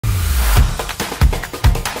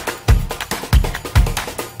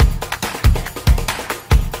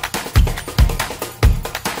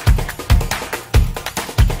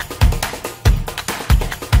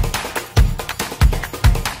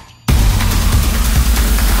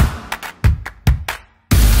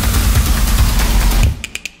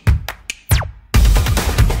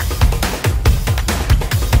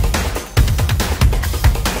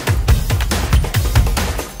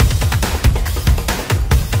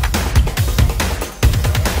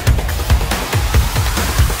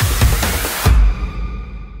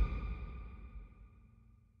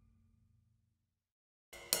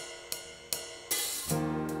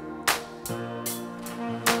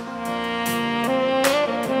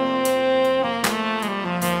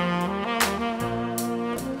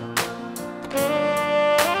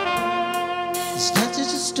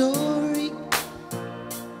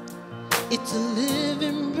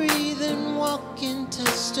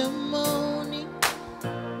testimony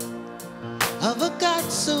of a God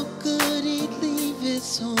so good he'd leave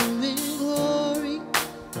his home in glory.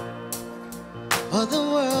 For the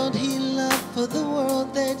world he loved, for the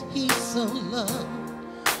world that he so loved.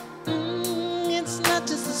 It's not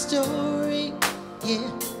just a story, yeah.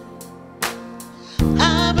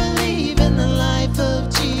 I believe in the life of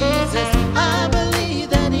Jesus. I believe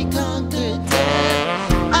that he conquered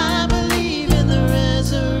death. I believe in the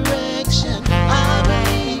resurrection. I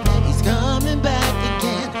believe he's coming back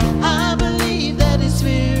again. I believe that his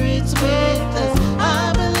Spirit's with us.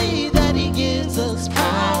 I believe that he gives us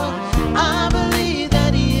power. I believe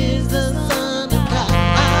that he is the Son of God.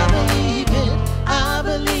 I believe it. I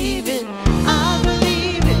believe it. I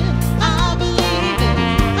believe it. I believe it.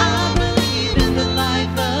 I believe in the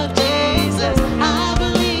life of Jesus. I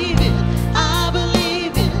believe it. I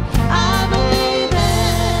believe it. I believe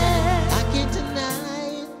it. I can't deny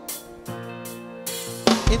it.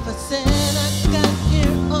 If I said I got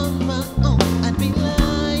here on my own, I'd be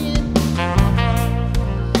lying.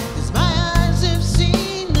 'Cause my eyes have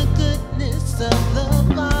seen the goodness of the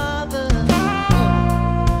Father.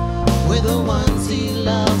 We're the ones he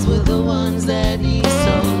loves, we're the ones that he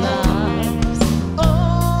so loves.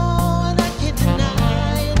 Oh, and I can't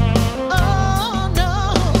deny it. Oh, no,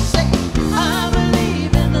 say, I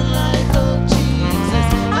believe in the life of Jesus.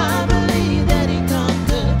 I believe that he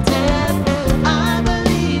conquered death. I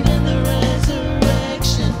believe in the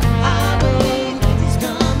resurrection. I believe he's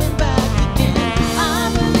coming back again. I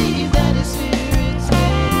believe that his Spirit's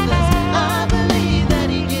with us. I believe that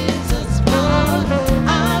he gives us power.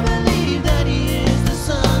 I believe that he is the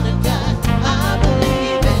Son of God. I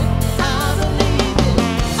believe it. I believe it.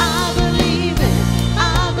 I believe it.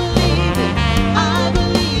 I believe it. I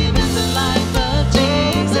believe in the life of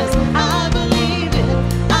Jesus. I believe it.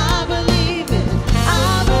 I believe it. I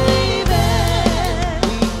believe it.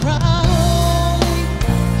 We cry, holy,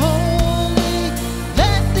 holy,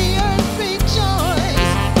 let the earth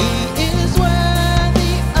rejoice. He is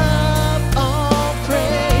worthy of all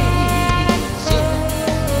praise.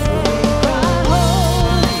 We cry,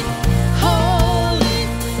 holy, holy,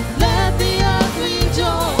 let the earth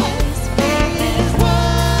rejoice. He is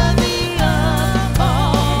worthy of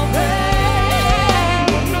all praise.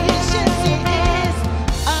 Yes, he is.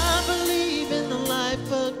 I believe in the life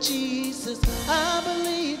of Jesus. I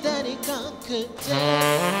believe that he conquered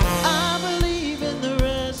death. I believe in the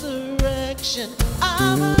resurrection.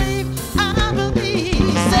 I believe,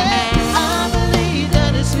 say, I believe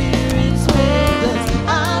that his Spirit's with us.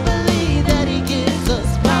 I believe that he gives us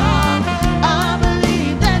power. I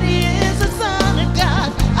believe that he is the Son of God.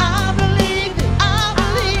 I believe it. I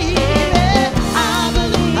believe it. I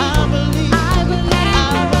believe, I believe, I believe,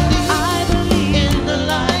 I believe, I believe in the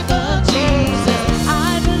life of Jesus.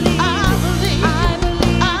 I believe, I believe, I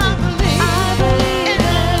believe, I believe, I believe in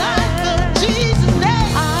the life of Jesus'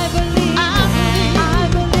 name. I believe, I believe, I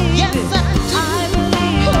believe, yes I do. I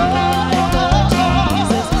believe in the life of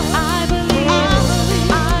Jesus. I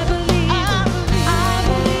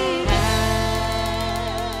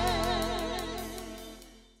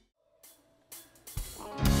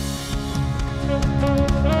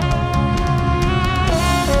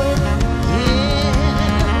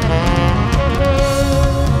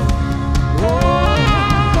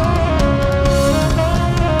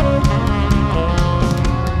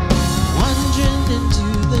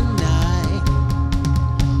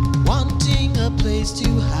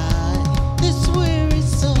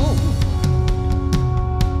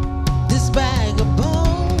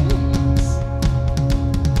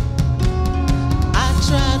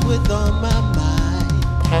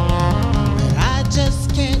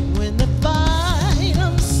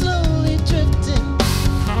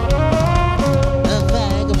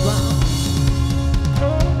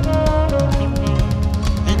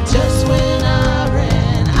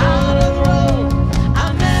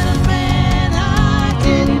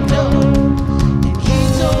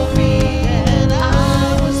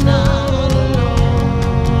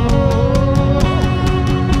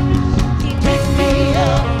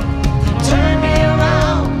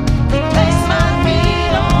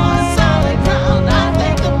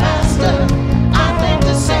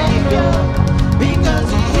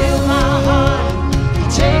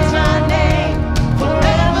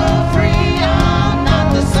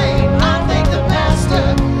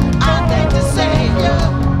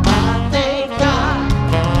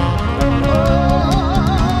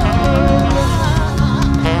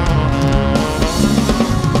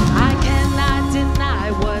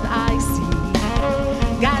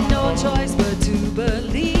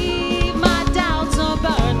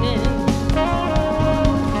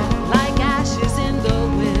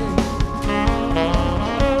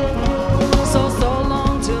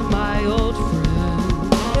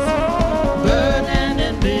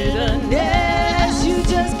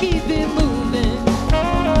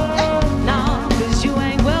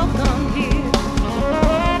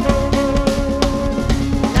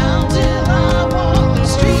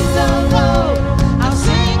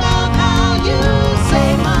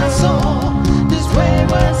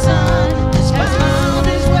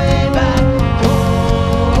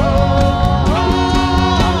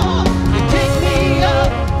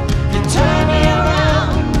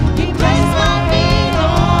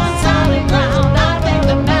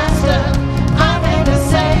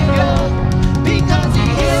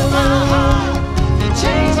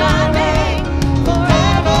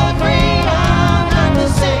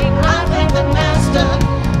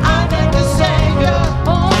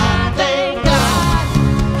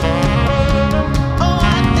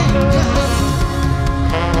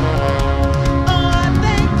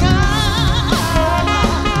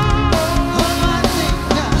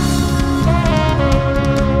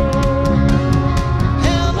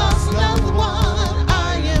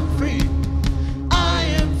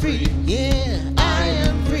free. Yeah, I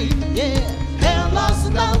am free. Yeah, hell lost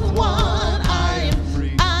another one. I am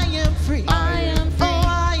free. I am free. I am free. Oh,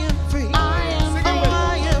 I am free. I am free. Oh,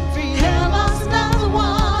 I am free. Hell lost another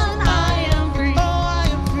one. I am free. Oh, I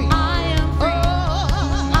am free. I am free.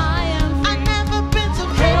 Oh, I am free. I never been so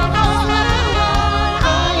free. Hell lost another one.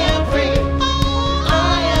 I am free. Oh,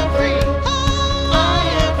 I am free. Oh, I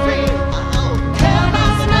am free. Oh, hell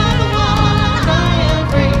lost another one. I am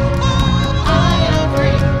free. Oh, I am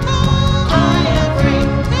free. Oh, I am free.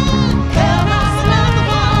 Hell lost another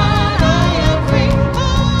one. I am free.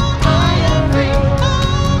 Oh, I am free.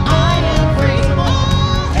 Oh, I am free.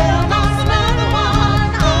 Hell lost another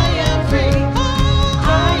one. I am free. Oh,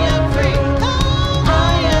 I am free. Oh,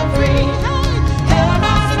 I am free. Hell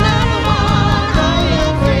lost another one. I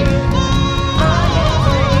am free. Oh, I am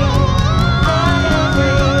free. I am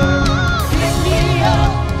free. Pick me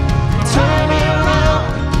up, turn me around.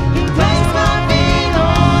 He placed my feet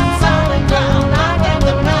on solid ground. I thank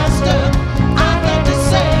the Master, I thank the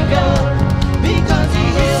Savior, because He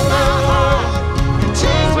healed my heart and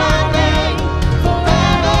changed my name.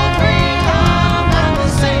 Forever free, I'm the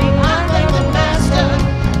same. I thank the Master,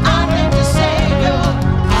 I thank the Savior,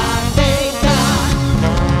 I thank God.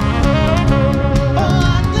 Oh,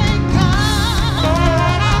 I thank God.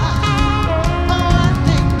 Oh, I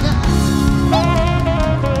thank God.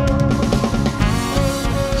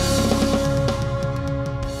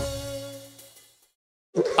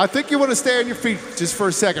 I think you want to stay on your feet just for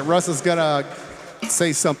a second. Russell's gonna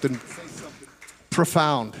say something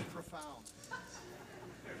profound.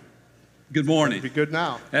 Good morning. Be good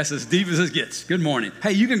now. That's as deep as it gets. Good morning.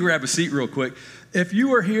 Hey, you can grab a seat real quick. If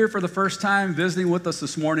you are here for the first time visiting with us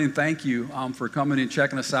this morning, thank you for coming and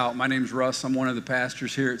checking us out. My name's Russ. I'm one of the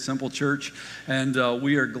pastors here at Simple Church, and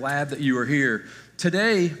we are glad that you are here.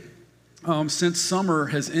 Today, since summer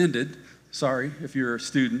has ended, sorry if you're a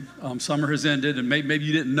student, summer has ended, and maybe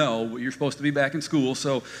you didn't know, but you're supposed to be back in school.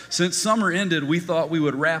 So since summer ended, we thought we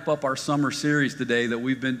would wrap up our summer series today that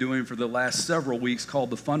we've been doing for the last several weeks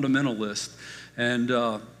called The Fundamentalist. And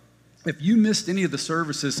if you missed any of the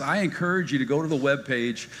services, I encourage you to go to the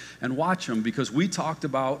webpage and watch them, because we talked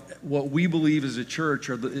about what we believe as a church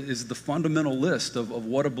is the fundamental list of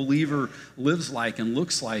what a believer lives like and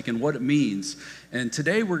looks like and what it means. And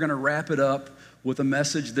today we're going to wrap it up with a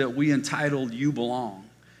message that we entitled You Belong.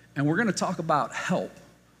 And we're going to talk about help,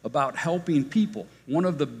 about helping people. One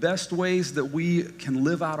of the best ways that we can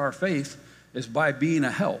live out our faith is by being a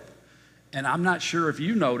help. And I'm not sure if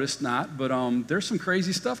you noticed not, but there's some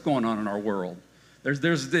crazy stuff going on in our world.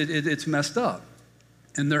 It's messed up.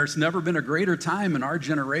 And there's never been a greater time in our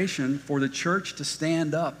generation for the church to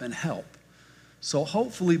stand up and help. So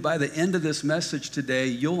hopefully by the end of this message today,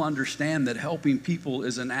 you'll understand that helping people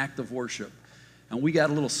is an act of worship. And we got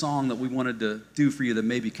a little song that we wanted to do for you to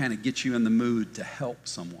maybe kind of get you in the mood to help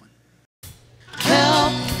someone.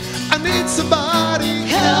 Help, I need somebody,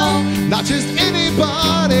 help, not just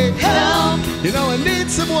anybody. help, You know, I need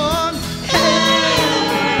someone.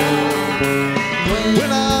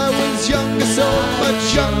 When I was younger, so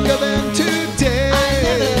much younger than today,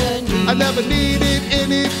 I never needed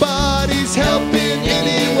anybody's help in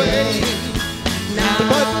any way.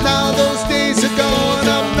 But now those days are gone,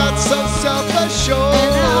 I'm not so self-assured.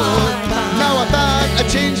 Now I find I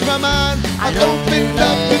changed my mind, I opened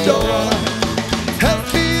up the door.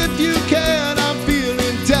 Help me if you can, I'm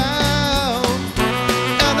feeling down,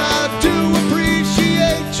 and I do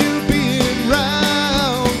appreciate you being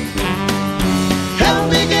round.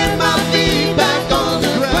 Help me get my feet back on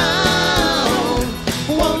the ground.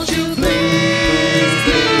 Won't you please,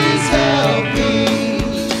 please help me?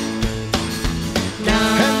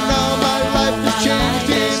 And now my life has changed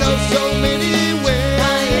in oh so many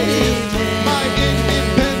ways. My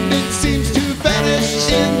independence seems to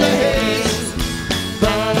vanish in the haze.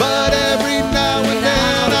 But every now and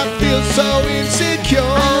then I feel so insecure.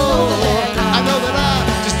 I know that I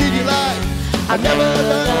just need you like I've never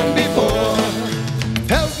done before.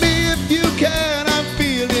 Help me if you can, I'm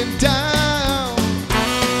feeling down,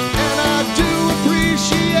 and I do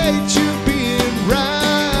appreciate you being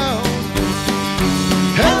round.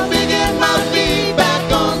 Help me get my feet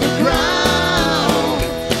back on the ground.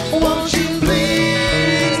 Won't you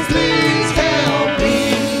please, please help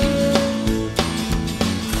me?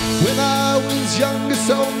 When I was younger,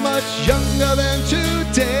 so much younger than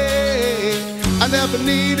today, I never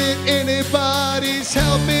needed anybody's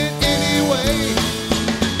help in any way.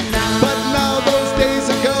 But now those days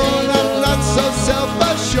are gone, I'm not so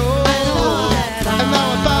self-assured. And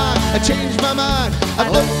now I find I changed my mind, I've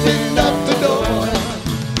opened up the door.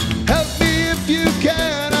 Help me if you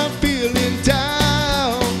can, I'm feeling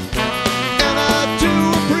down, and I do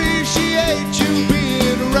appreciate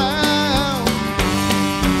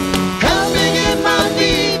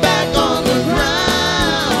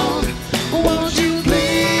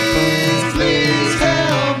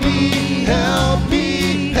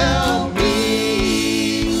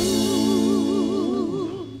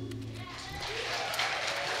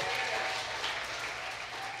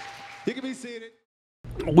seated.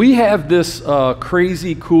 We have this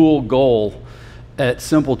crazy cool goal at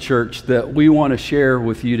Simple Church that we want to share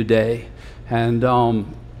with you today. And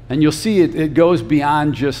you'll see it goes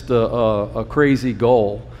beyond just a crazy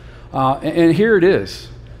goal. And here it is.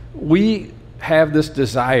 We have this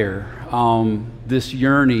desire, this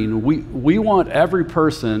yearning. We want every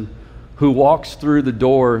person who walks through the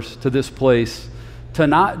doors to this place to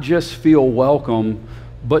not just feel welcome,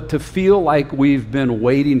 but to feel like we've been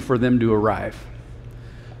waiting for them to arrive.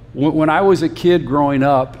 When I was a kid growing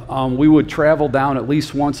up, we would travel down at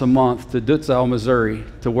least once a month to Dutzel, Missouri,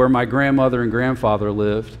 to where my grandmother and grandfather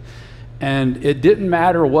lived. And it didn't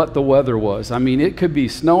matter what the weather was. I mean, it could be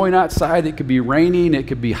snowing outside, it could be raining, it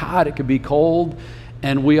could be hot, it could be cold.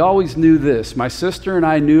 And we always knew this. My sister and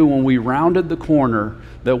I knew when we rounded the corner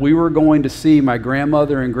that we were going to see my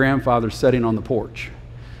grandmother and grandfather sitting on the porch.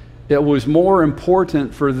 It was more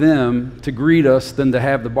important for them to greet us than to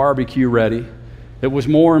have the barbecue ready. It was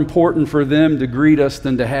more important for them to greet us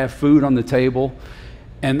than to have food on the table.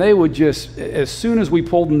 And they would just, as soon as we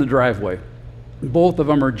pulled in the driveway, both of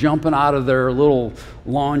them are jumping out of their little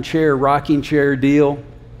lawn chair, rocking chair deal,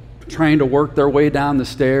 trying to work their way down the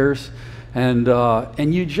stairs. And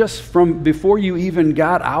you just, from before you even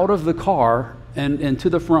got out of the car and to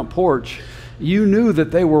the front porch, you knew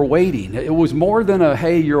that they were waiting. It was more than a,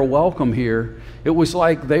 hey, you're welcome here. It was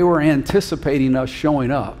like they were anticipating us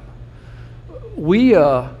showing up. We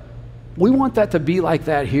want that to be like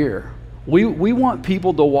that here. We want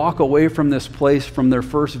people to walk away from this place from their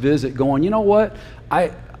first visit going, you know what,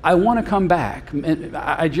 I want to come back. And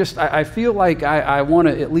I feel like I want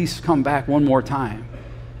to at least come back one more time.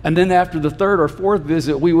 And then after the third or fourth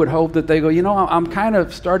visit, we would hope that they go, you know, I'm kind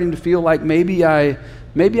of starting to feel like maybe I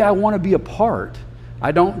want to be a part.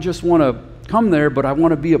 I don't just want to come there, but I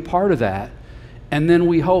want to be a part of that. And then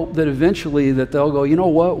we hope that eventually that they'll go, you know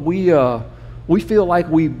what, we feel like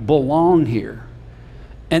we belong here.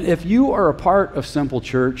 And if you are a part of Simple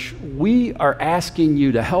Church, we are asking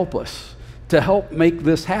you to help us, to help make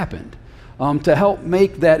this happen, to help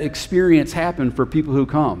make that experience happen for people who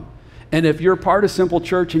come. And if you're part of Simple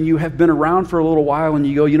Church and you have been around for a little while and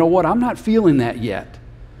you go, you know what, I'm not feeling that yet.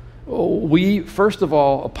 We, first of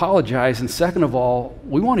all, apologize. And second of all,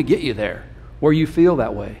 we want to get you there where you feel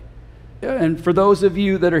that way. And for those of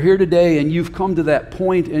you that are here today and you've come to that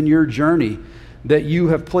point in your journey that you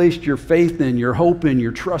have placed your faith in, your hope in,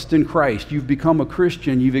 your trust in Christ, you've become a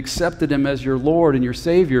Christian, you've accepted Him as your Lord and your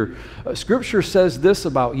Savior, Scripture says this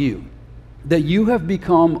about you, that you have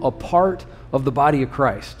become a part of the body of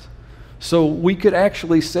Christ. So we could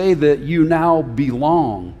actually say that you now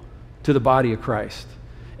belong to the body of Christ.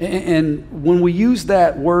 And when we use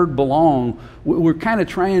that word belong, we're kind of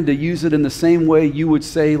trying to use it in the same way you would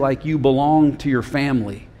say like you belong to your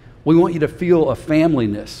family. We want you to feel a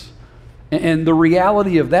familyness. And the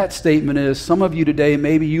reality of that statement is some of you today,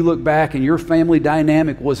 maybe you look back and your family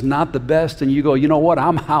dynamic was not the best and you go, you know what,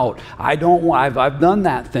 I'm out. I've done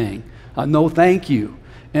that thing. No, thank you.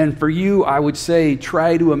 And for you, I would say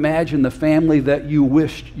try to imagine the family that you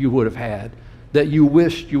wished you would have had, that you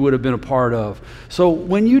wished you would have been a part of. So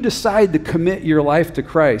when you decide to commit your life to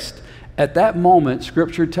Christ, at that moment,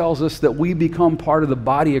 Scripture tells us that we become part of the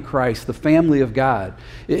body of Christ, the family of God.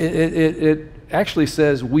 It actually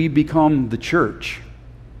says we become the church.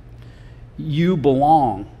 You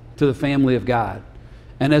belong to the family of God.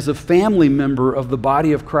 And as a family member of the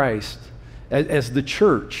body of Christ, as the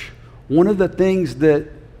church, one of the things that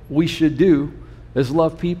we should do is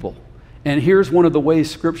love people. And here's one of the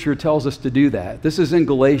ways Scripture tells us to do that. This is in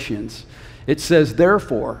Galatians. It says,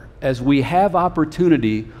 therefore, as we have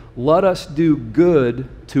opportunity, let us do good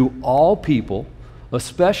to all people,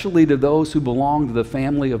 especially to those who belong to the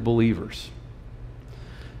family of believers.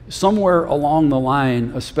 Somewhere along the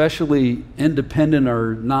line, especially independent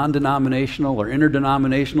or non-denominational or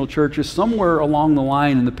interdenominational churches, somewhere along the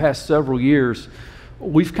line in the past several years,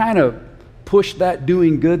 we've kind of pushed that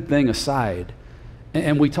doing good thing aside.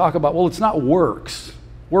 And we talk about, well, it's not works.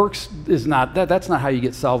 Works is not, that's not how you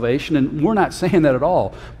get salvation, and we're not saying that at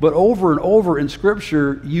all. But over and over in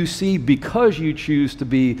Scripture, you see because you choose to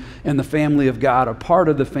be in the family of God, a part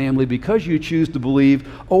of the family, because you choose to believe,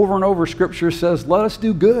 over and over Scripture says, let us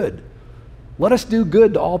do good. Let us do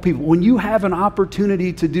good to all people. When you have an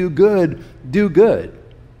opportunity to do good, do good.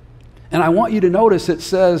 And I want you to notice it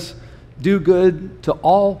says, do good to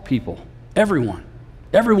all people, everyone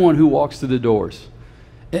who walks through the doors.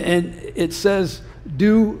 And it says,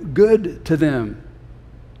 do good to them.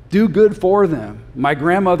 Do good for them. My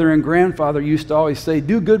grandmother and grandfather used to always say,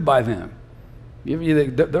 do good by them.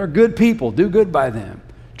 They're good people. Do good by them.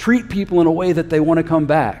 Treat people in a way that they want to come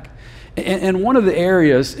back. And one of the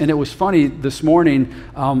areas, and it was funny this morning,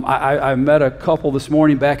 I met a couple this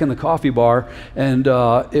morning back in the coffee bar, and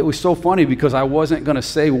it was so funny because I wasn't going to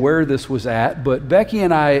say where this was at, but Becky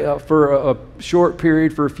and I, for a short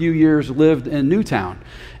period, for a few years, lived in Newtown.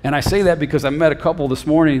 And I say that because I met a couple this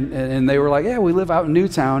morning, and they were like, yeah, we live out in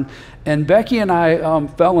Newtown. And Becky and I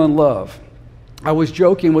fell in love. I was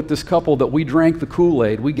joking with this couple that we drank the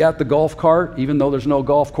Kool-Aid. We got the golf cart, even though there's no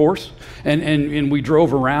golf course, and we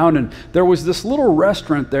drove around, and there was this little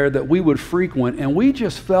restaurant there that we would frequent, and we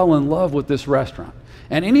just fell in love with this restaurant.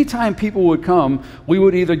 And anytime people would come, we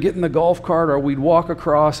would either get in the golf cart or we'd walk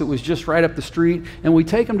across. It was just right up the street, and we'd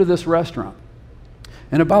take them to this restaurant.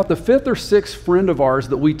 And about the fifth or sixth friend of ours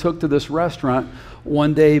that we took to this restaurant,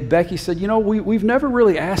 one day Becky said, you know, we've never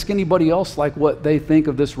really asked anybody else like what they think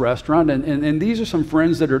of this restaurant, and these are some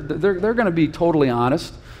friends that they're going to be totally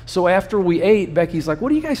honest. So after we ate, Becky's like, what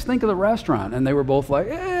do you guys think of the restaurant? And they were both like,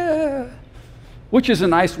 which is a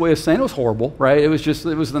nice way of saying it was horrible, right? It was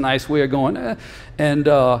the nice way of going, And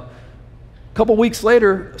a couple weeks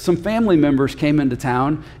later, some family members came into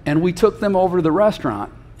town, and we took them over to the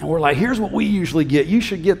restaurant. And we're like, here's what we usually get. You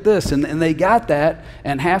should get this. And they got that.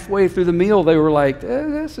 And halfway through the meal, they were like,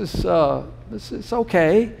 this is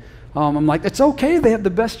okay. I'm like, it's okay. They have the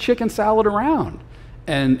best chicken salad around.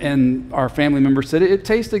 And our family member said, it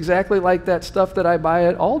tastes exactly like that stuff that I buy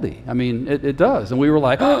at Aldi. I mean, it does. And we were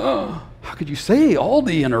like, oh, how could you say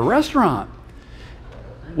Aldi in a restaurant?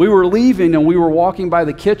 We were leaving, and we were walking by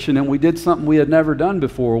the kitchen, and we did something we had never done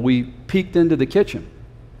before. We peeked into the kitchen.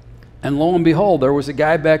 And lo and behold, there was a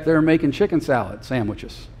guy back there making chicken salad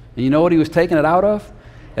sandwiches. And you know what he was taking it out of?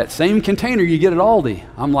 That same container you get at Aldi.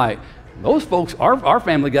 I'm like, those folks, our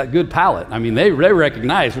family got good palate. I mean, they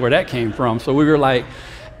recognized where that came from. So we were like,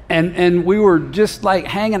 and we were just like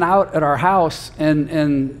hanging out at our house,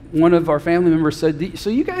 and one of our family members said, so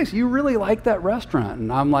you guys, you really like that restaurant?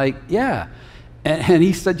 And I'm like, yeah. And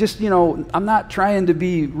he said, just, you know, I'm not trying to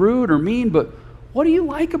be rude or mean, but what do you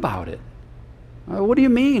like about it? What do you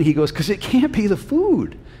mean? He goes, because it can't be the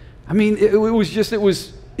food. I mean, it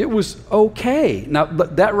was okay. Now,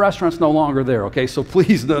 that restaurant's no longer there, okay? So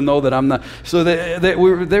please know that I'm not. So they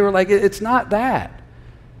were like, it's not that.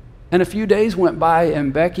 And a few days went by,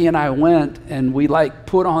 and Becky and I went, and we like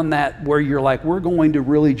put on that where you're like, we're going to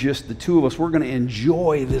really just, the two of us, we're going to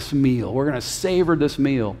enjoy this meal. We're going to savor this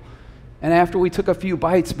meal. And after we took a few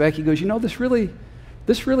bites, Becky goes, you know, this really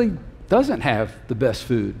doesn't have the best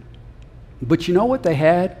food. But you know what they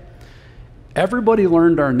had? Everybody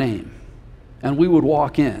learned our name, and we would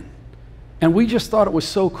walk in. And we just thought it was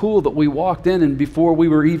so cool that we walked in, and before we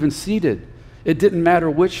were even seated, it didn't matter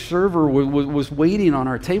which server was waiting on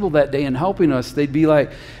our table that day and helping us. They'd be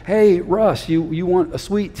like, hey, Russ, you want a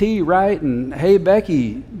sweet tea, right? And hey,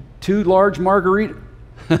 Becky, 2 large margaritas.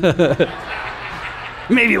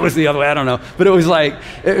 Maybe it was the other way, I don't know. But it was like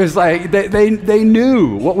they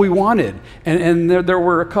knew what we wanted. And there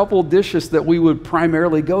were a couple dishes that we would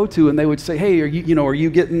primarily go to, and they would say, hey, are you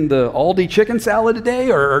getting the Aldi chicken salad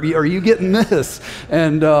today, or are you getting this?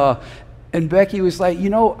 And Becky was like, you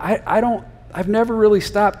know, I've never really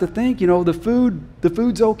stopped to think, you know, the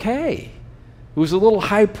food's okay. It was a little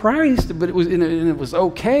high priced, but it was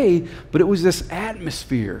okay, but it was this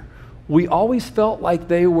atmosphere. We always felt like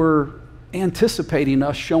they were anticipating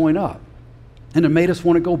us showing up, and it made us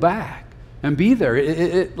want to go back and be there.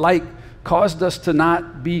 It like caused us to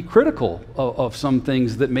not be critical of some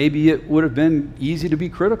things that maybe it would have been easy to be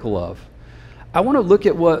critical of. I want to look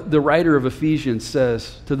at what the writer of Ephesians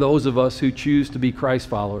says to those of us who choose to be Christ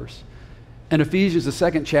followers. In Ephesians, the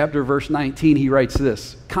 2nd chapter, verse 19, he writes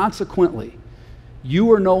this: consequently, you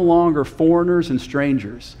are no longer foreigners and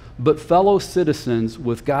strangers, but fellow citizens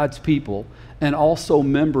with God's people and also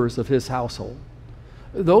members of his household.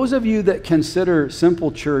 Those of you that consider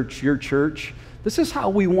Simple Church your church, this is how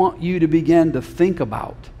we want you to begin to think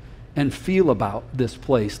about and feel about this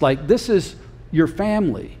place. Like this is your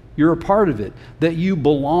family. You're a part of it, that you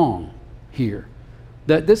belong here.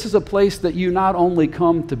 That this is a place that you not only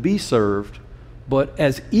come to be served, but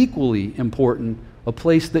as equally important, a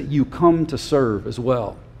place that you come to serve as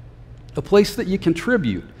well. A place that you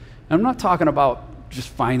contribute. And I'm not talking about just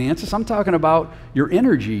finances. I'm talking about your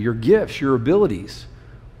energy, your gifts, your abilities.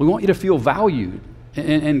 We want you to feel valued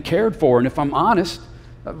and cared for. And if I'm honest,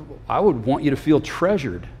 I would want you to feel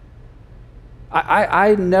treasured.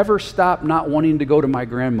 I never stopped not wanting to go to my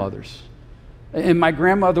grandmother's. And my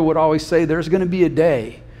grandmother would always say, there's going to be a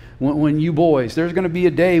day when you boys. There's going to be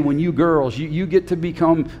a day when you girls, you get to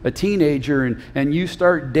become a teenager and you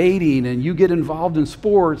start dating and you get involved in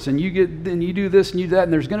sports and you do this and you do that.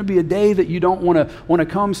 And there's going to be a day that you don't want to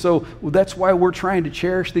come. So that's why we're trying to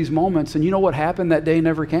cherish these moments. And you know what happened? That day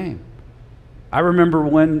never came. I remember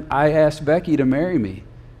when I asked Becky to marry me.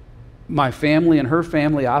 My family and her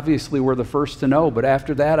family obviously were the first to know. But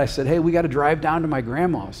after that, I said, hey, we got to drive down to my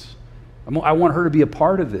grandma's. I want her to be a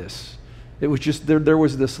part of this. It was just, there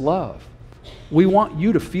was this love. We want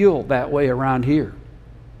you to feel that way around here.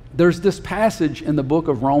 There's this passage in the book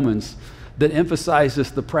of Romans that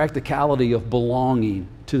emphasizes the practicality of belonging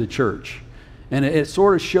to the church. And it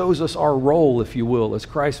sort of shows us our role, if you will, as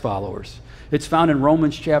Christ followers. It's found in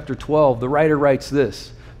Romans chapter 12. The writer writes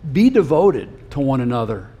this: be devoted to one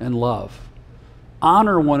another in love.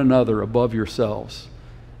 Honor one another above yourselves.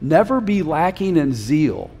 Never be lacking in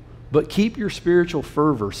zeal, but keep your spiritual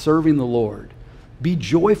fervor serving the Lord. Be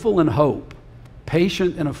joyful in hope,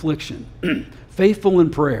 patient in affliction, faithful in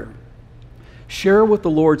prayer. Share with the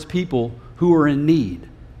Lord's people who are in need.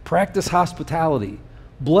 Practice hospitality.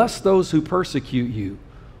 Bless those who persecute you.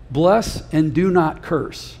 Bless and do not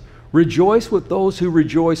curse. Rejoice with those who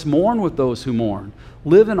rejoice, mourn with those who mourn.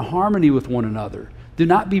 Live in harmony with one another. Do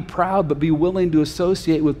not be proud, but be willing to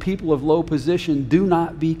associate with people of low position. Do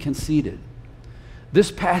not be conceited. This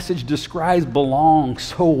passage describes belong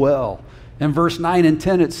so well. In verse 9 and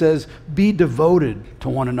 10 it says, be devoted to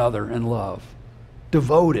one another in love.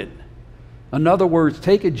 Devoted. In other words,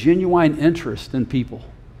 take a genuine interest in people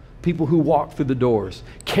who walk through the doors.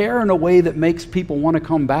 Care in a way that makes people want to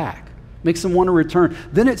come back. Makes them want to return.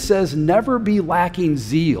 Then it says, never be lacking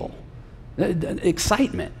zeal,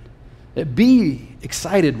 excitement. Be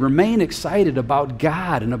excited, remain excited about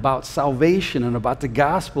God and about salvation and about the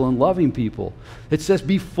gospel and loving people. It says,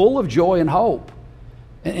 be full of joy and hope.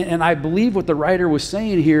 And I believe what the writer was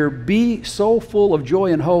saying here, be so full of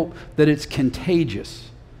joy and hope that it's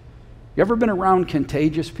contagious. You ever been around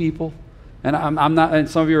contagious people? And I'm not, and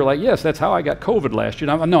some of you are like, yes, that's how I got COVID last year.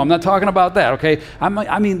 No, I'm not talking about that, okay?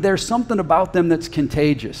 I mean, there's something about them that's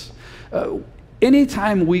contagious.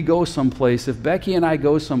 Anytime we go someplace, if Becky and I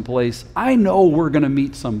go someplace, I know we're going to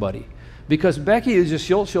meet somebody. Because Becky is just,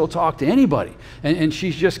 she'll talk to anybody. And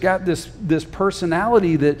she's just got this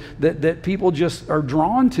personality that people just are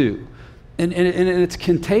drawn to. And it's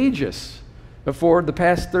contagious. For the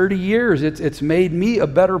past 30 years, it's made me a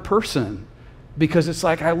better person. Because it's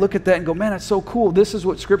like I look at that and go, man, that's so cool. This is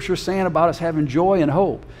what Scripture is saying about us having joy and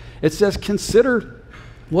hope. It says, consider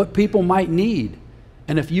what people might need.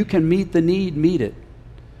 And if you can meet the need, meet it.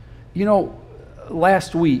 You know,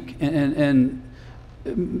 last week, and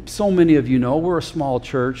so many of you know, we're a small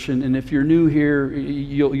church, and if you're new here,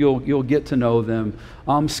 you'll get to know them.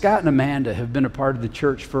 Scott and Amanda have been a part of the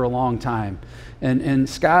church for a long time. And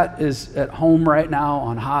Scott is at home right now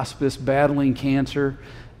on hospice battling cancer,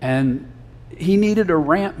 and he needed a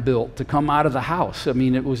ramp built to come out of the house. I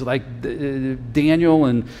mean, it was like Daniel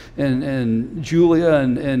and Julia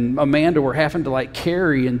and Amanda were having to like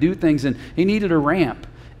carry and do things, and he needed a ramp.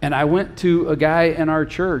 And I went to a guy in our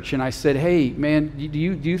church and I said, hey, man, do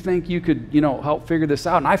you think you could, help figure this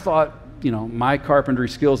out? And I thought, my carpentry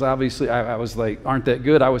skills, obviously, I was like, aren't that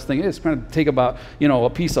good. I was thinking, it's going to take about, a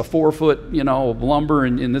piece of 4-foot, lumber,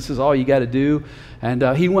 and this is all you got to do.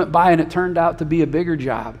 And he went by and it turned out to be a bigger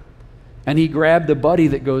job. And he grabbed a buddy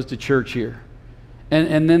that goes to church here.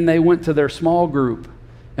 And then they went to their small group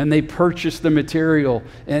and they purchased the material.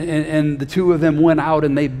 And the two of them went out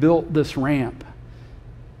and they built this ramp.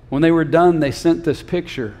 When they were done, they sent this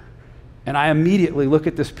picture. And I immediately look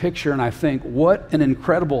at this picture and I think, what an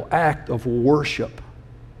incredible act of worship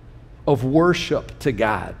to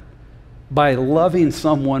God. By loving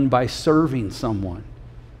someone, by serving someone.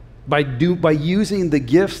 By using the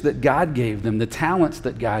gifts that God gave them, the talents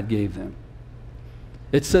that God gave them.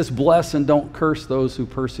 It says, bless and don't curse those who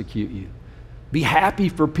persecute you. Be happy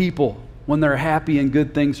for people when they're happy and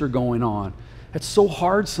good things are going on. It's so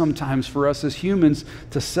hard sometimes for us as humans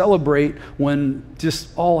to celebrate when just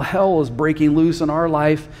all hell is breaking loose in our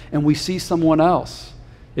life and we see someone else.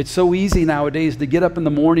 It's so easy nowadays to get up in the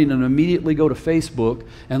morning and immediately go to Facebook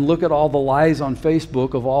and look at all the lies on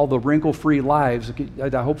Facebook of all the wrinkle-free lives.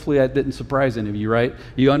 Hopefully that didn't surprise any of you, right?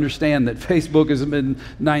 You understand that Facebook has been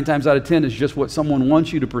 9 times out of 10 is just what someone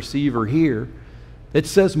wants you to perceive or hear. It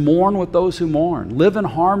says, mourn with those who mourn. Live in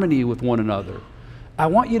harmony with one another. I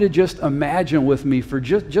want you to just imagine with me for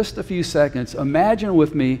just a few seconds. Imagine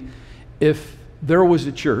with me if there was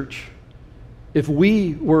a church, if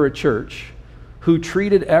we were a church who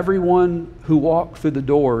treated everyone who walked through the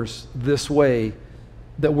doors this way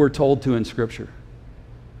that we're told to in Scripture.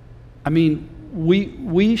 I mean,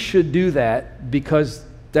 we should do that because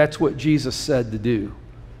that's what Jesus said to do.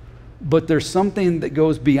 But there's something that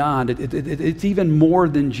goes beyond it. It's even more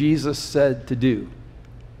than Jesus said to do.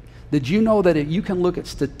 Did you know that you can look at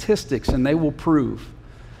statistics and they will prove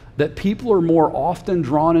that people are more often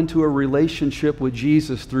drawn into a relationship with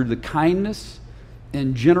Jesus through the kindness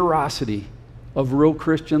and generosity of real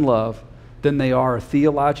Christian love than they are a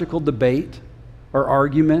theological debate or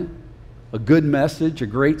argument, a good message, a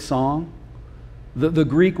great song? The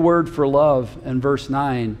Greek word for love in verse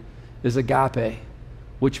 9 is agape,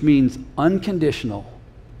 which means unconditional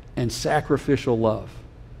and sacrificial love.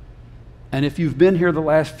 And if you've been here the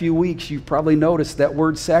last few weeks, you've probably noticed that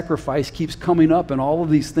word sacrifice keeps coming up in all of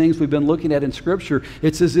these things we've been looking at in Scripture.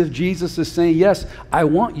 It's as if Jesus is saying, yes, I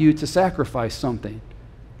want you to sacrifice something.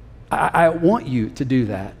 I want you to do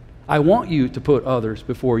that. I want you to put others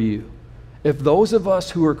before you. If those of us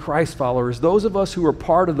who are Christ followers, those of us who are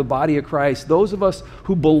part of the body of Christ, those of us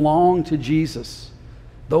who belong to Jesus,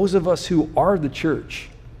 those of us who are the church,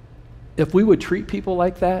 if we would treat people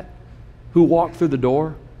like that, who walk through the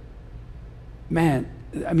door, man,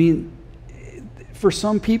 I mean, for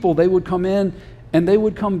some people, they would come in and they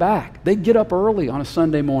would come back. They'd get up early on a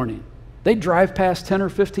Sunday morning. They'd drive past 10 or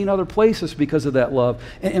 15 other places because of that love.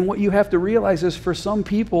 And what you have to realize is for some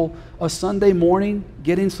people, a Sunday morning,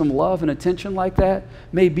 getting some love and attention like that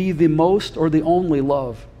may be the most or the only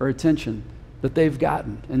love or attention that they've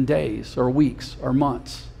gotten in days or weeks or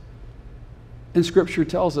months. And Scripture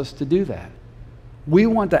tells us to do that. We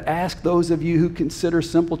want to ask those of you who consider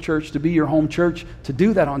Simple Church to be your home church to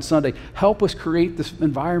do that on Sunday. Help us create this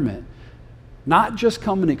environment. Not just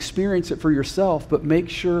come and experience it for yourself, but make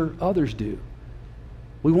sure others do.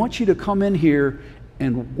 We want you to come in here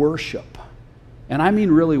and worship. And I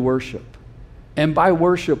mean really worship. And by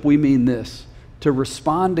worship, we mean this: to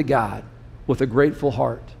respond to God with a grateful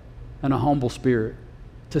heart and a humble spirit,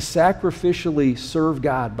 to sacrificially serve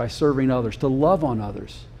God by serving others, to love on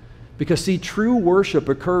others. Because see, true worship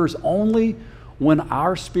occurs only when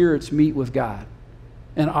our spirits meet with God.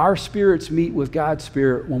 And our spirits meet with God's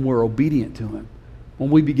Spirit when we're obedient to Him, when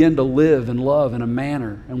we begin to live and love in a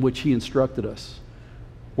manner in which He instructed us.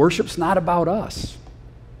 Worship's not about us.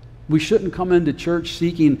 We shouldn't come into church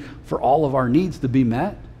seeking for all of our needs to be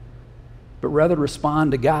met, but rather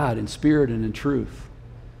respond to God in spirit and in truth.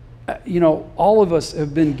 You know, all of us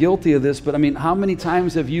have been guilty of this, but I mean, how many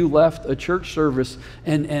times have you left a church service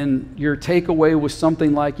and your takeaway was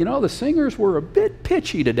something like, you know, the singers were a bit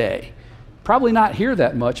pitchy today? Probably not hear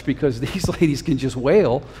that much because these ladies can just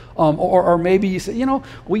wail. Or maybe you say, you know,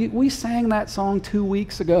 we sang that song 2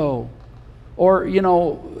 weeks ago. Or, you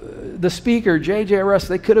know, the speaker, JJRS,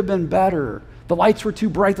 they could have been better. The lights were too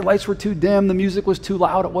bright, the lights were too dim, the music was too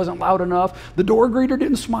loud, it wasn't loud enough. The door greeter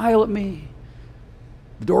didn't smile at me.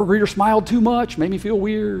 The door greeter smiled too much, made me feel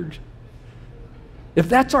weird. If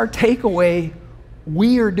that's our takeaway,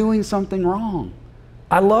 we are doing something wrong.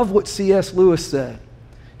 I love what C.S. Lewis said.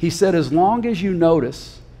 He said, as long as you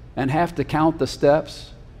notice and have to count the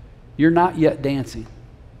steps, you're not yet dancing.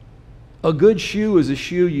 A good shoe is a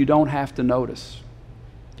shoe you don't have to notice.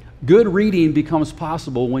 Good reading becomes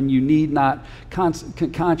possible when you need not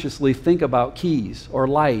consciously think about keys or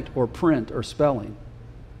light or print or spelling.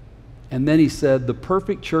 And then he said, the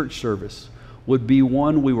perfect church service would be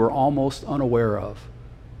one we were almost unaware of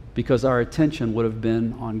because our attention would have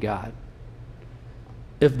been on God.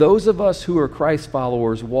 If those of us who are Christ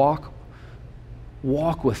followers walk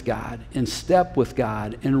with God, in step with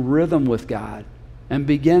God, in rhythm with God, and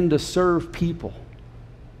begin to serve people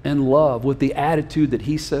in love with the attitude that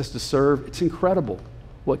He says to serve, it's incredible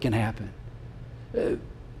what can happen.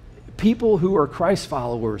 People who are Christ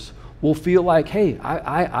followers will feel like, hey,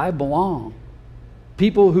 I belong.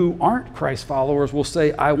 People who aren't Christ followers will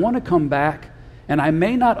say, I want to come back, and I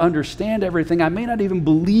may not understand everything, I may not even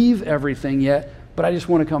believe everything yet, but I just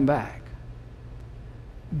want to come back.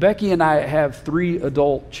 Becky and I have 3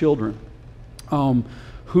 adult children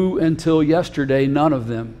who until yesterday, none of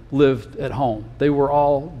them lived at home. They were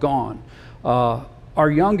all gone. Our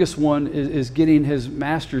youngest one is getting his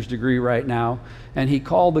master's degree right now, and he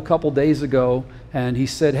called a couple days ago and he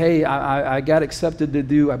said, hey, I got accepted to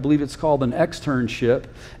do, I believe it's called an externship,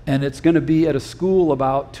 and it's going to be at a school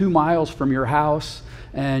about 2 miles from your house.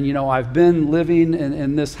 And, you know, I've been living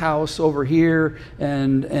in this house over here,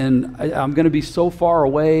 and I'm going to be so far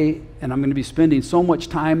away, and I'm going to be spending so much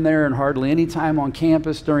time there and hardly any time on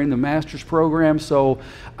campus during the master's program. So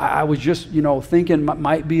I was just, you know, thinking it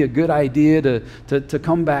might be a good idea to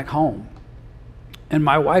come back home. And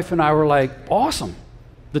my wife and I were like, awesome.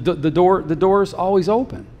 The door's always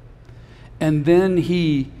open. And then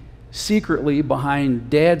he secretly, behind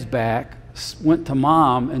Dad's back, went to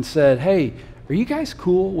Mom and said, hey, are you guys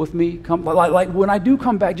cool with me? Like when I do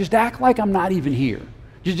come back, just act like I'm not even here.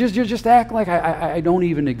 Just act like I don't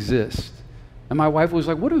even exist. And my wife was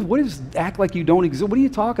like, what is act like you don't exist? What are you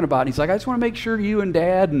talking about? And he's like, I just want to make sure you and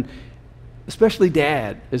Dad, and especially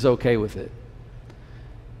Dad, is okay with it.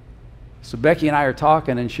 So Becky and I are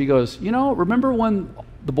talking, and she goes, remember when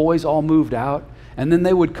the boys all moved out? And then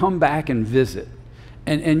they would come back and visit.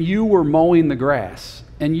 And you were mowing the grass.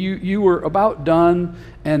 And you were about done,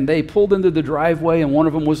 and they pulled into the driveway, and one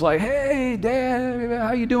of them was like, hey, Dad,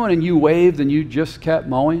 how you doing? And you waved, and you just kept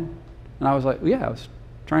mowing. And I was like, yeah, I was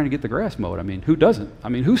trying to get the grass mowed. I mean, who doesn't? I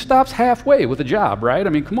mean, who stops halfway with a job, right?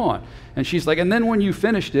 I mean, come on. And she's like, and then when you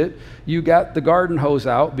finished it, you got the garden hose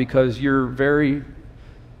out because you're very...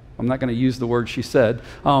 I'm not going to use the word she said.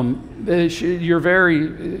 You're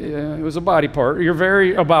very, it was a body part. You're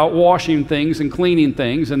very about washing things and cleaning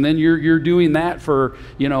things, and then you're doing that for,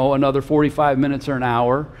 another 45 minutes or an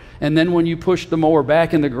hour. And then when you push the mower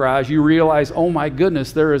back in the garage, you realize, oh my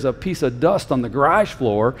goodness, there is a piece of dust on the garage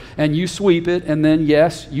floor, and you sweep it, and then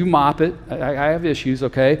yes, you mop it. I have issues,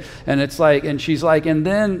 okay? And it's like, and she's like, and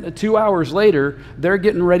then 2 hours later, they're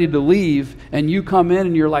getting ready to leave, and you come in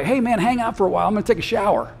and you're like, hey man, hang out for a while, I'm going to take a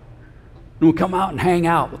shower. And we'll come out and hang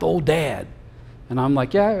out with old Dad. And I'm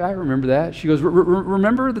like, yeah, I remember that. She goes,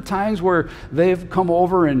 remember the times where they've come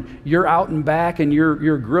over and you're out and back and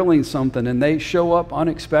you're grilling something and they show up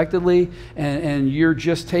unexpectedly and you're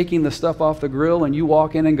just taking the stuff off the grill and you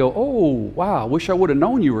walk in and go, oh, wow, wish I would have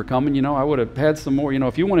known you were coming. I would have had some more.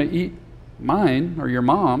 If you want to eat mine or your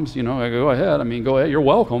mom's, I go ahead. I mean, go ahead. You're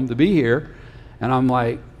welcome to be here. And I'm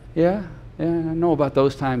like, yeah, I know about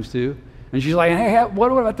those times too. And she's like, hey, what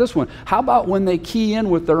about this one? How about when they key in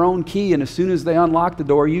with their own key, and as soon as they unlock the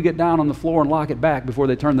door, you get down on the floor and lock it back before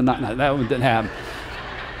they turn the knob? No, that one didn't happen.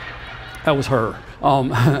 That was her.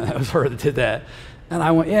 That was her that did that. And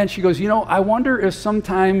I went, yeah. And she goes, I wonder if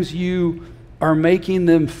sometimes you are making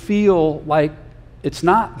them feel like it's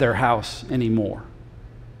not their house anymore.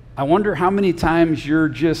 I wonder how many times you're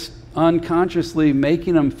just unconsciously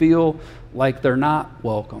making them feel like they're not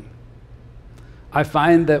welcome. I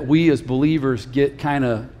find that we as believers get kind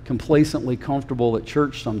of complacently comfortable at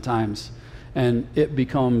church sometimes, and it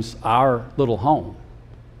becomes our little home.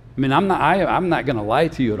 I mean, I'm not going to lie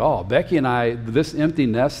to you at all. Becky and I, this empty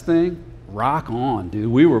nest thing, rock on,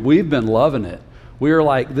 dude. We've been loving it. We were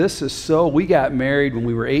like, we got married when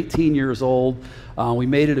we were 18 years old. We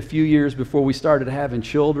made it a few years before we started having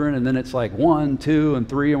children, and then it's like 1, 2, and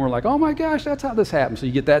 3, and we're like, oh my gosh, that's how this happened. So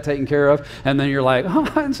you get that taken care of, and then you're like, oh,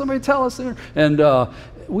 and somebody tell us there. And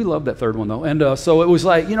we love that third one though. And so it was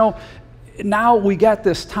like, now we got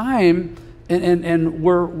this time, and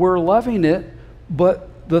we're loving it,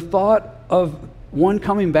 but the thought of one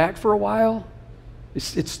coming back for a while,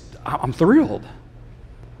 I'm thrilled,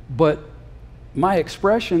 but my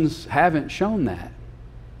expressions haven't shown that.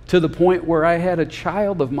 To the point where I had a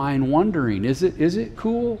child of mine wondering, is it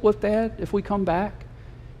cool with Dad if we come back?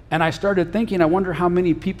 And I started thinking, I wonder how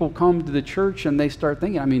many people come to the church and they start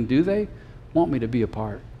thinking, do they want me to be a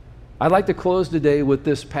part? I'd like to close today with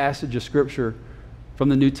this passage of Scripture from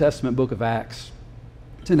the New Testament book of Acts.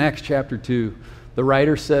 It's in Acts chapter 2. The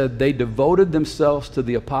writer said, they devoted themselves to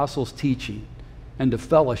the apostles' teaching and to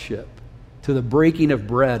fellowship, to the breaking of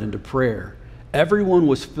bread and to prayer. Everyone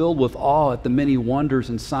was filled with awe at the many wonders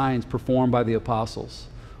and signs performed by the apostles.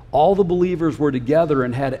 All the believers were together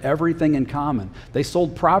and had everything in common. They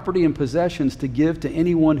sold property and possessions to give to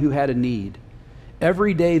anyone who had a need.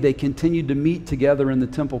 Every day they continued to meet together in the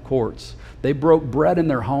temple courts. They broke bread in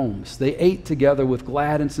their homes. They ate together with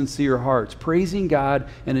glad and sincere hearts, praising God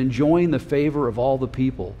and enjoying the favor of all the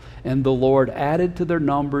people. And the Lord added to their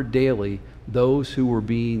number daily those who were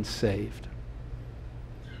being saved.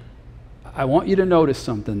 I want you to notice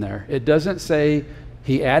something there. It doesn't say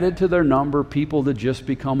he added to their number people to just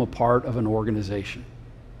become a part of an organization.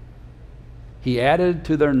 He added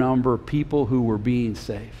to their number people who were being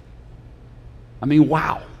saved. I mean,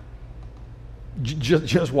 wow.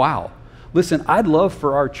 Just wow. Listen, I'd love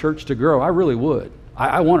for our church to grow. I really would.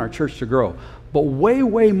 I want our church to grow. But way,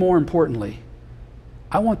 way more importantly,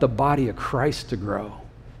 I want the body of Christ to grow.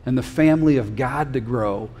 And the family of God to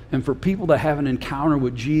grow, and for people to have an encounter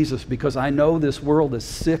with Jesus, because I know this world is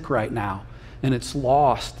sick right now, and it's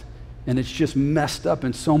lost, and it's just messed up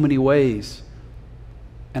in so many ways.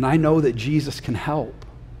 And I know that Jesus can help.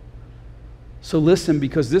 So listen,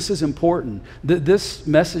 because this is important. This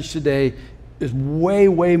message today is way,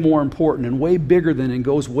 way more important and way bigger than, and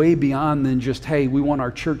goes way beyond than just, hey, we want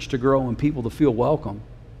our church to grow and people to feel welcome.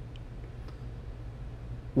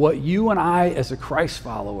 What you and I as a Christ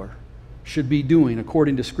follower should be doing,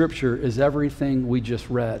 according to Scripture, is everything we just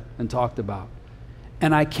read and talked about.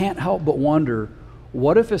 And I can't help but wonder,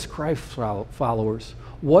 what if as Christ followers,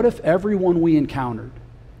 what if everyone we encountered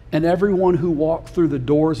and everyone who walked through the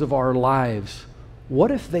doors of our lives,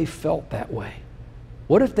 what if they felt that way?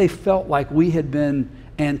 What if they felt like we had been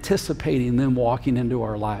anticipating them walking into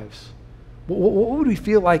our lives? What would we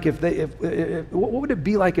feel like if they, what would it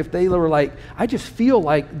be like if they were like, I just feel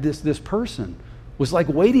like this person was like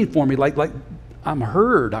waiting for me, like I'm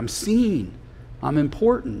heard, I'm seen, I'm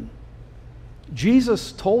important.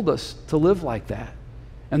 Jesus told us to live like that.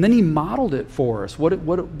 And then he modeled it for us, what it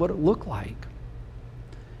looked like.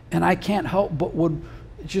 And I can't help but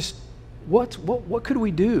what could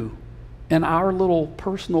we do in our little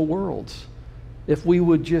personal worlds if we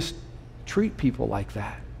would just treat people like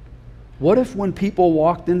that? What if when people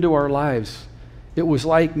walked into our lives, it was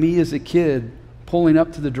like me as a kid pulling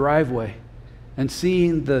up to the driveway and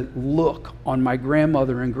seeing the look on my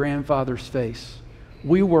grandmother and grandfather's face?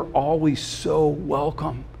 We were always so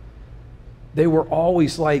welcome. They were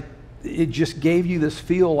always like, it just gave you this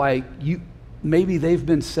feel like maybe they've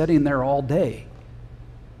been sitting there all day.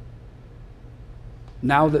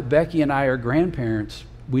 Now that Becky and I are grandparents,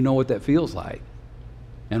 we know what that feels like.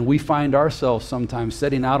 And we find ourselves sometimes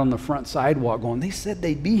sitting out on the front sidewalk going, they said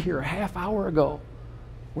they'd be here a half hour ago.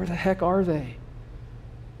 Where the heck are they?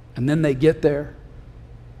 And then they get there,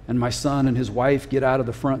 and my son and his wife get out of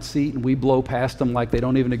the front seat, and we blow past them like they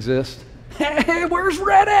don't even exist. Hey, where's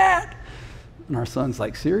Red at? And our son's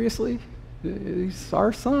like, seriously? He's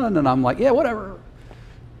our son. And I'm like, yeah, whatever.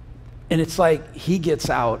 And it's like he gets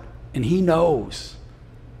out, and he knows.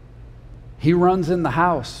 He runs in the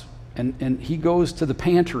house. And he goes to the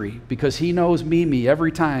pantry because he knows Mimi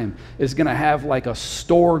every time is going to have like a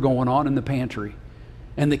store going on in the pantry.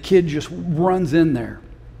 And the kid just runs in there.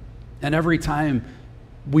 And every time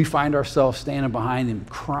we find ourselves standing behind him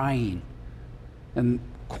crying. And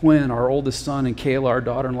Quinn, our oldest son, and Kayla, our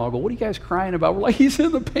daughter-in-law, go, what are you guys crying about? We're like, he's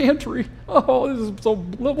in the pantry. Oh, this is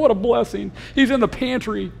what a blessing. He's in the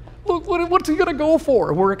pantry. Look, what's he going to go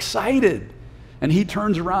for? We're excited. And he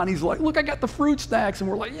turns around, he's like, look, I got the fruit snacks. And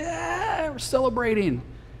we're like, yeah, we're celebrating.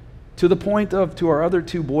 To the point to our other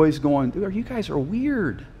two boys going, dude, you guys are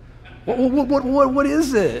weird. What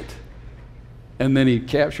is it? And then he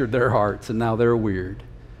captured their hearts, and now they're weird.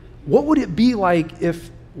 What would it be like if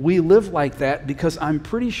we live like that? Because I'm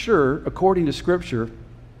pretty sure, according to Scripture,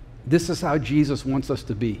 this is how Jesus wants us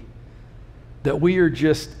to be. That we are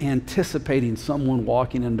just anticipating someone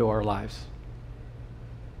walking into our lives.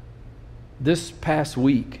 This past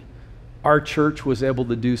week, our church was able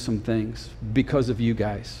to do some things because of you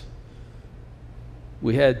guys.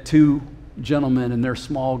 We had two gentlemen in their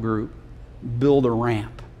small group build a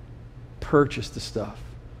ramp, purchase the stuff.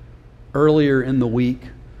 Earlier in the week,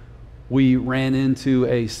 we ran into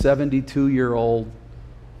a 72-year-old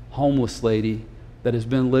homeless lady that has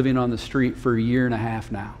been living on the street for a year and a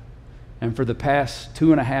half now. And for the past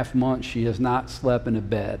 2.5 months, she has not slept in a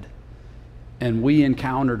bed. And we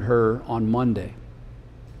encountered her on Monday.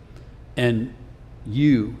 And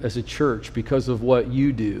you, as a church, because of what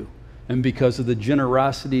you do, and because of the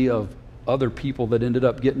generosity of other people that ended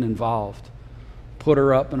up getting involved, put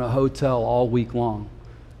her up in a hotel all week long,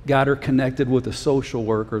 got her connected with a social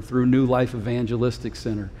worker through New Life Evangelistic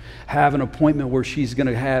Center, have an appointment where she's going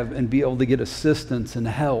to have and be able to get assistance and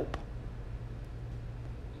help.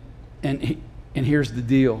 And here's the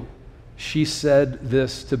deal. She said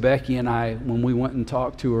this to Becky and I when we went and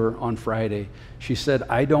talked to her on Friday. She said,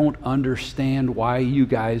 I don't understand why you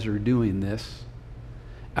guys are doing this.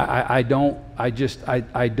 I don't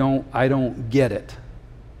get it,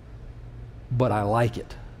 but I like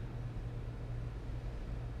it.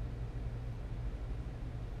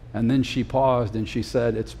 And then she paused and she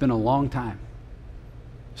said, it's been a long time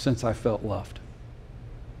since I felt loved.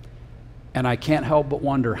 And I can't help but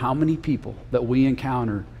wonder how many people that we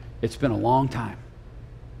encounter, it's been a long time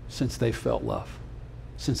since they felt love,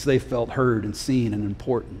 since they felt heard and seen and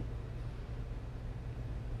important.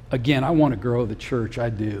 Again, I want to grow the church, I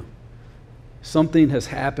do. Something has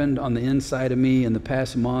happened on the inside of me in the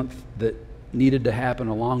past month that needed to happen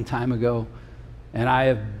a long time ago, and I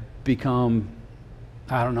have become,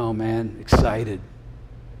 I don't know, man, excited,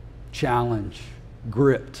 challenged,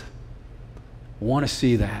 gripped. I want to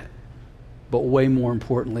see that. But way more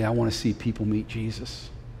importantly, I want to see people meet Jesus.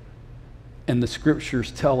 And the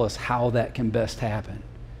scriptures tell us how that can best happen.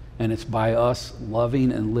 And it's by us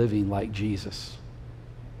loving and living like Jesus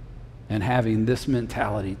and having this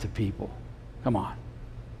mentality to people. Come on.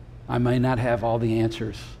 I may not have all the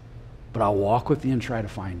answers, but I'll walk with you and try to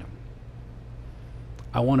find them.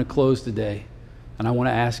 I want to close today. And I want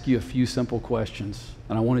to ask you a few simple questions.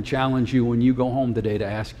 And I want to challenge you when you go home today to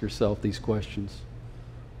ask yourself these questions.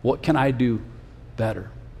 What can I do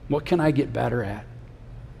better? What can I get better at?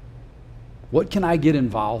 What can I get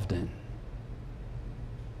involved in?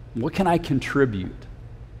 What can I contribute?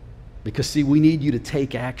 Because, see, we need you to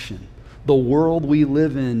take action. The world we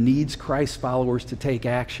live in needs Christ followers to take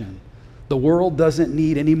action. The world doesn't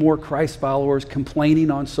need any more Christ followers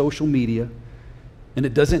complaining on social media, and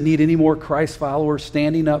it doesn't need any more Christ followers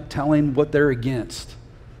standing up telling what they're against.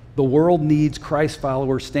 The world needs Christ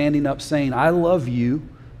followers standing up saying, I love you,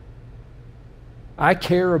 I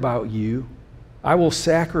care about you, I will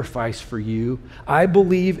sacrifice for you. I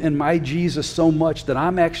believe in my Jesus so much that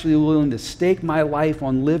I'm actually willing to stake my life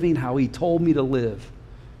on living how he told me to live,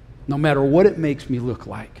 no matter what it makes me look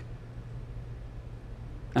like.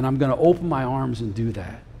 And I'm going to open my arms and do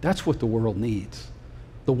that. That's what the world needs.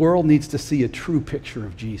 The world needs to see a true picture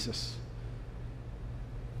of Jesus.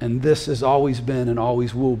 And this has always been and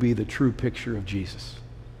always will be the true picture of Jesus.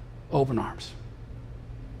 Open arms,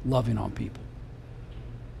 loving on people.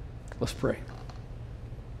 Let's pray.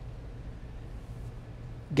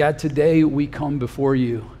 God, today we come before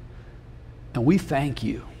you and we thank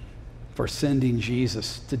you for sending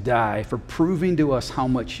Jesus to die, for proving to us how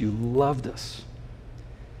much you loved us.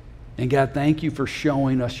 And God, thank you for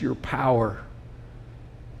showing us your power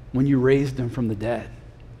when you raised him from the dead.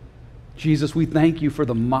 Jesus, we thank you for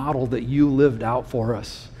the model that you lived out for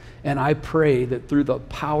us. And I pray that through the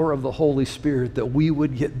power of the Holy Spirit that we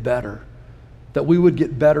would get better, that we would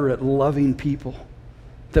get better at loving people,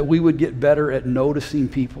 that we would get better at noticing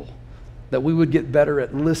people, that we would get better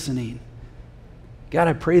at listening. God,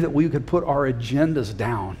 I pray that we could put our agendas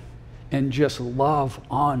down and just love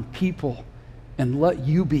on people and let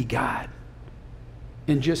you be God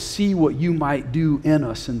and just see what you might do in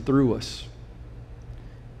us and through us.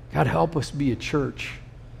 God, help us be a church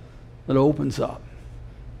that opens up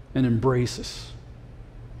and embraces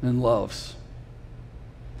and loves.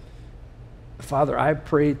 Father, I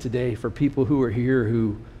pray today for people who are here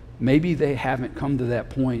who maybe they haven't come to that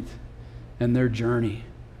point in their journey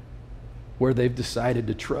where they've decided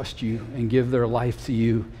to trust you and give their life to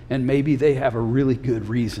you, and maybe they have a really good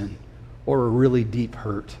reason or a really deep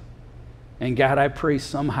hurt. And God, I pray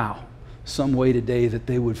somehow, some way today that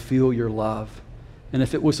they would feel your love. And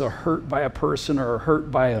if it was a hurt by a person or a hurt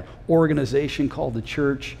by an organization called the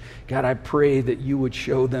church, God, I pray that you would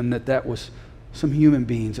show them that that was some human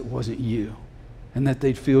beings, it wasn't you. And that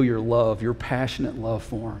they'd feel your love, your passionate love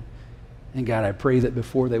for them. And God, I pray that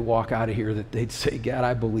before they walk out of here that they'd say, God,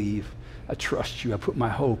 I believe, I trust you, I put my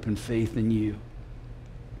hope and faith in you.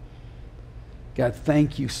 God,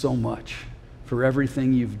 thank you so much for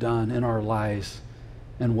everything you've done in our lives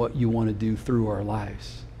and what you want to do through our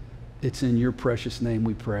lives. It's in your precious name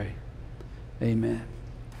we pray. Amen.